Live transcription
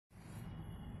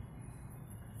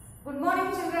Good morning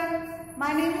children.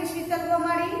 My name is Sheetal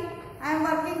Gomadi. I am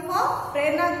working for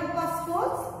PRERANA group of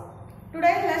schools.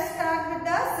 Today let's start with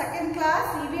the second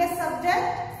class EVS subject.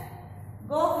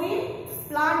 Go Green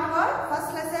Plant World first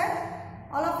lesson.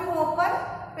 All of you open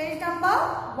page number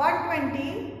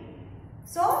 120.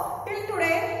 So till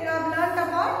today you have learnt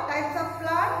about types of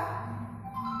plant,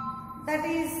 that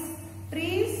is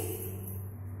trees,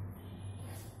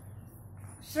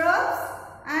 shrubs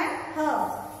and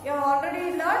herbs. You have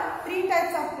already learned 3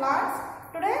 types of plants.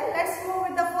 Today let's move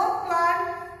with the 4th plant,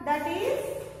 that is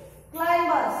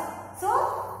climbers. So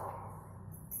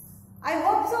I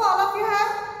hope so all of you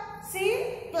have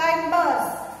seen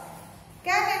climbers.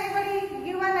 Can anybody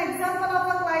give an example of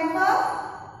a climber?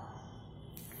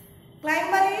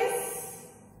 Climber is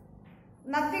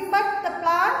nothing but the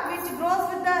plant which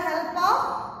grows with the help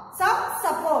of some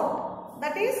support.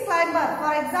 That is climber.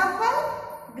 For example,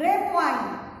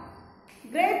 grapevine.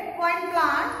 Grapevine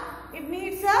plant, it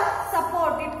needs a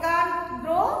support. It can't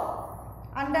grow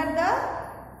under the,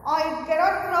 or it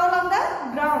cannot grow on the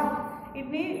ground.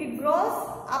 It grows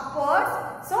upwards,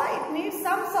 so it needs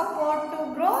some support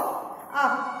to grow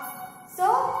up. So,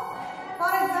 for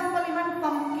example, even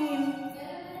pumpkin,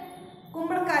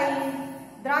 kumbrakai,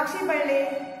 drakshi balle,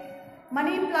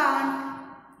 money plant,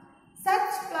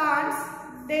 such plants,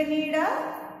 they need a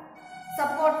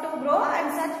support to grow,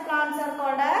 and such plants are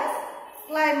called as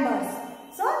climbers.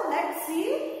 So let's see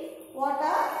what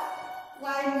are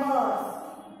climbers.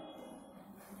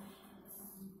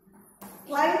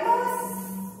 Climbers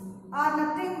are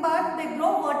nothing but they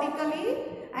grow vertically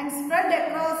and spread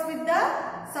across with the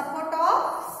support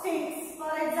of sticks.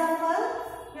 For example,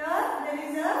 here there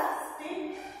is a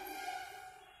stick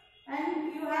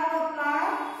and you have a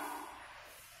plant.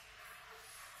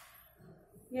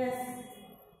 Yes.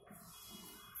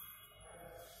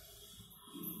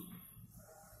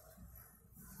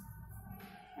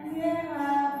 And here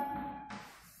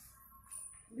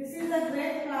this is a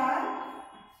great plant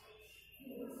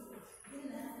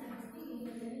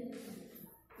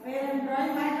where I am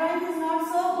drawing. My drawing is not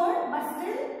so good, but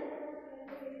still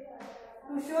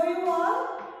to show you all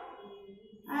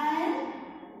I am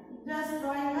just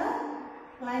drawing a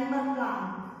climber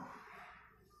plant.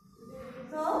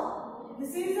 So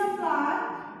this is a plant.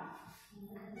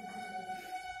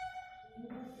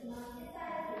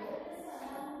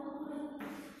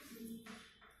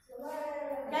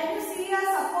 Can you see a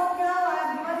support here? I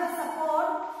have given a support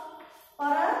for a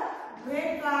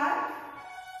great plant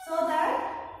so that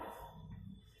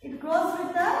it grows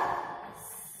with the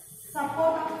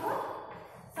support of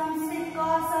some stick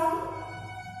or some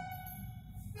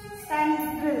stand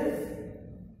drill.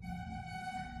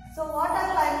 So what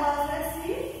are climbers? Let's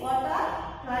see what are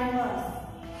climbers.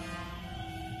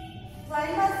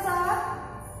 Climbers are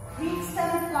weak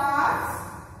stem plants.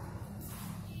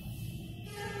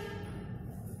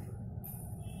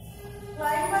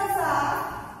 Climbers are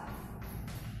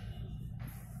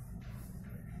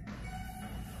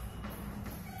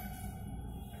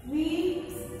weak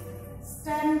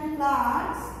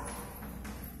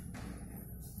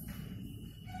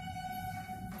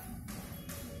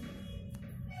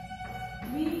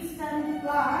stem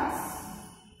plants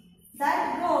that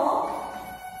grow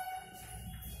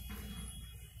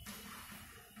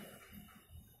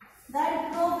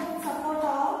with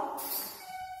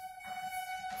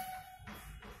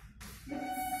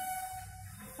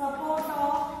support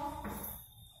of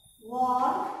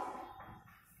wall,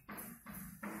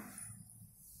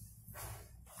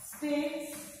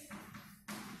 sticks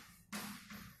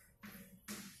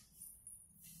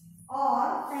or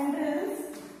tendrils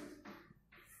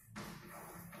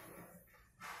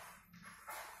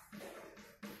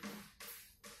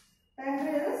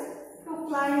to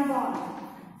climb on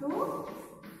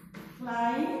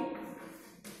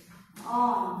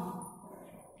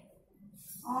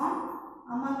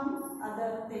among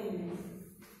other things.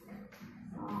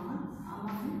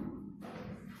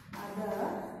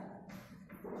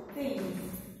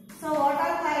 So what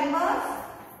are climbers?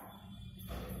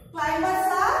 Climbers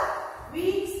are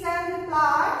weak stem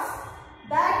plants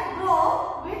that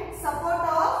grow with support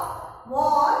of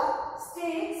wall,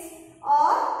 sticks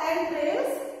or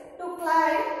tendrils to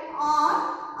climb on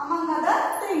among other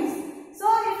things. So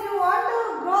if you want to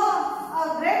grow a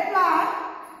great plant,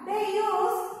 they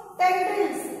use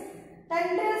tendrils.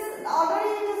 Tendrils already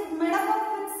it is made up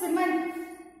with cement.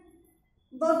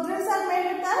 Those drills are made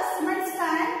with a cement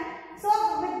stand. So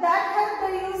with that help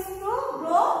they used to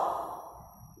grow.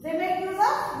 They make use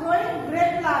of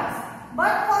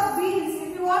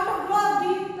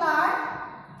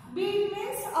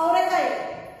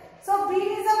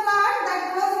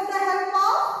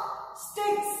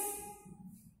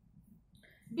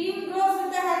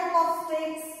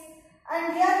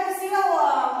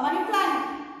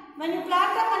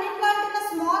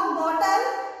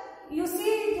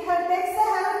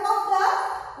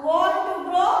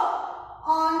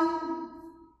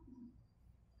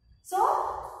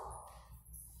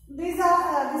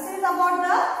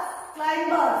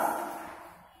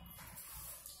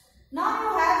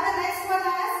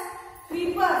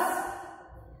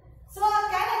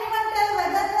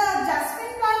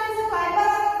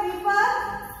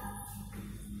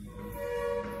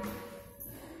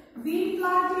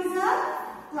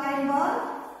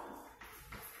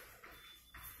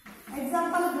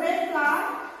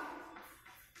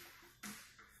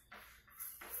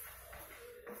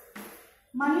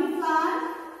money plant.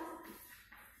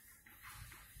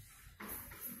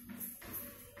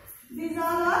 These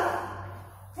all are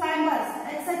climbers,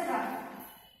 etc.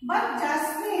 But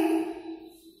jasmine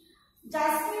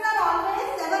are always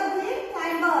evergreen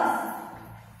climbers.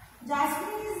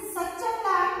 Jasmine is such a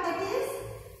plant that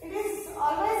it is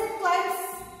always it climbs.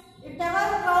 It never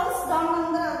crawls down on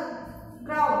the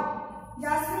ground.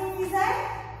 Jasmine is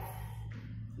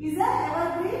a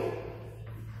evergreen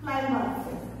climber.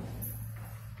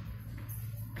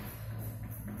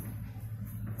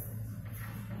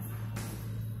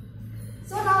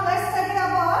 So now let's study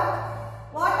about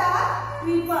what are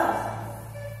creepers.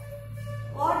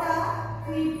 What are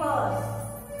creepers?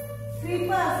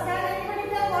 Creepers. Can anybody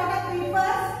tell what are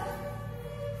creepers?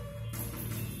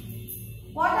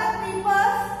 What are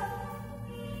creepers?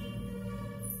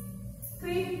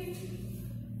 Creepers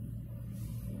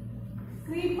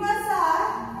are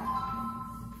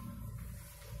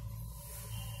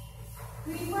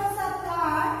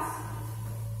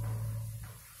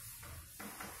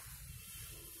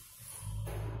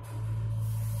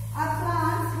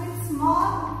plants with small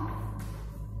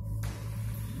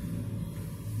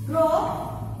growth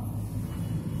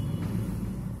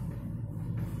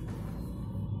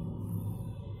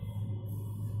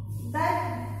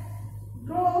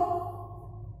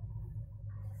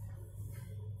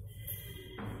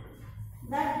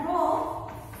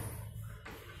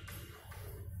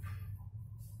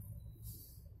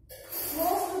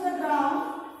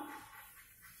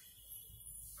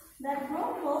that grow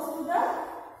close to the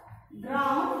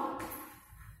ground,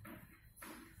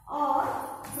 or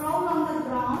crawl on the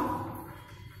ground,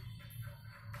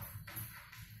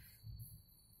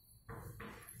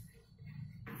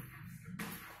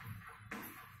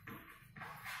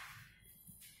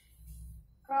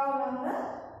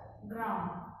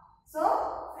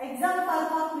 So, example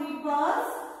for creepers: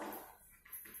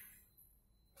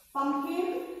 pumpkin,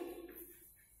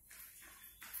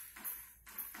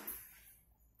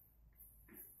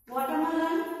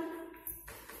 watermelon,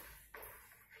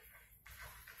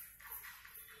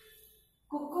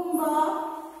 cucumber,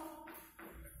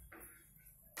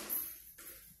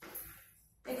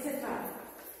 etc.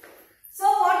 So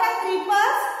what are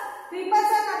creepers? Creepers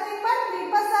are nothing but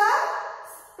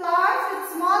plants with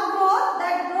small growth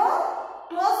that grow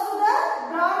close to the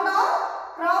ground or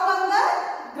crawl on the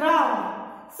ground.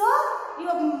 So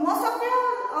most of you,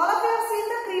 all of you have seen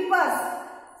the creepers.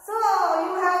 So if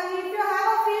you have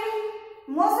a field,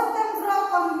 most of them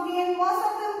grow pumpkin, most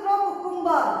of them grow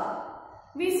cucumber.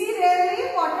 We see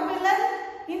rarely watermelon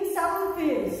in some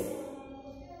fields.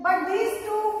 But these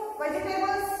two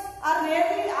vegetables are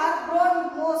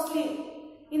grown mostly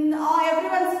in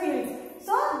everyone's fields.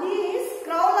 So these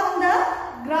crawl on the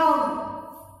ground,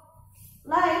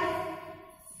 like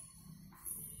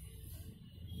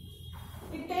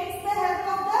it takes the help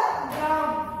of the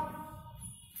ground.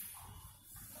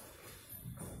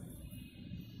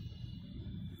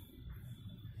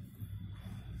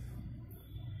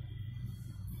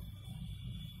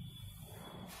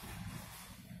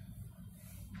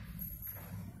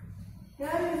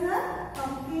 Here is a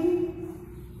pumpkin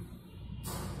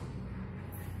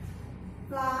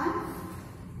plant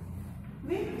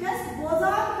which just goes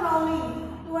on crawling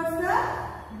towards the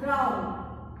ground.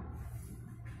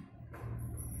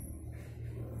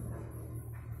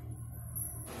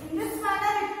 In this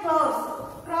manner it crawls.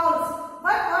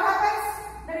 But what happens?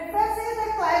 The difference is the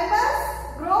climbers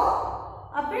grow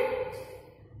a bit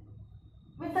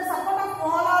with the support of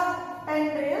wall or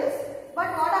tendrils. But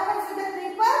what happens with the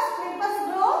creepers? Creepers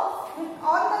grow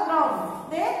on the ground.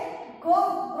 They grow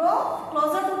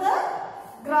closer to the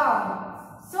ground.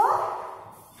 So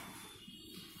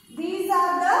these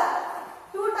are the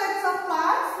two types of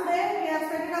plants. Today we have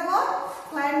studied about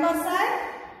climbers and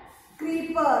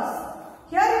creepers.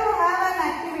 Here you have an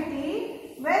activity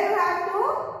where you have to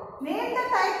name the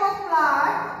type of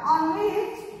plant on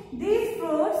which these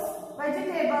fruits,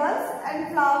 vegetables and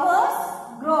flowers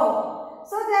grow.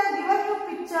 So they have given you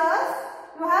pictures.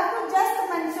 You have to just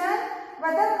mention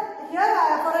whether here,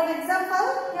 for an example,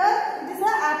 here it is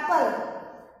an apple.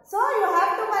 So you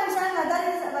have to mention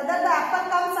whether the apple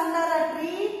comes under a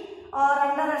tree or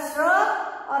under a shrub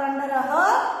or under a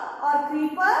herb or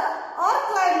creeper or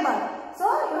climber. So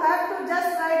you have to just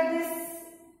write this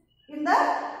in the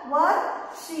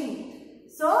worksheet.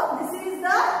 So this is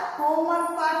the homework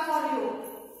part for you.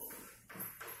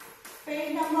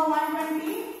 Page number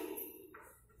 120.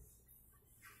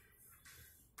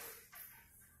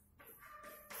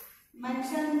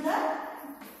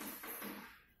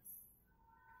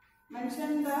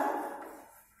 Mention the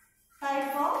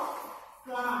type of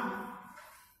plant.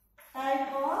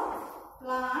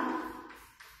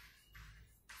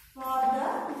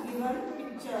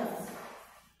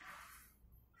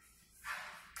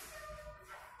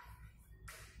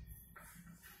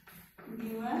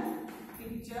 given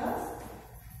pictures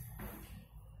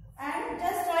and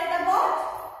just write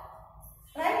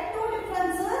two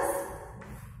differences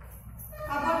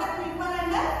about a creeper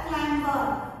and a climber.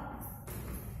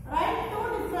 Write two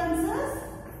differences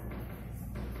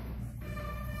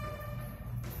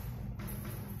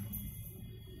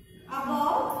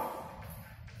about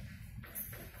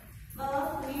a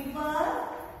creeper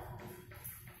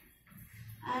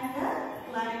and a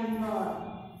climber.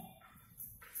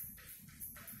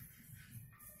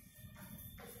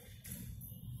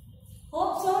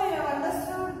 Hope so you have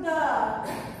understood the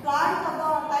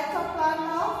types of plant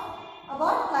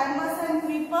about climbers and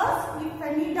creepers. If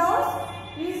any doubts,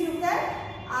 please you can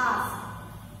ask.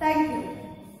 Thank you.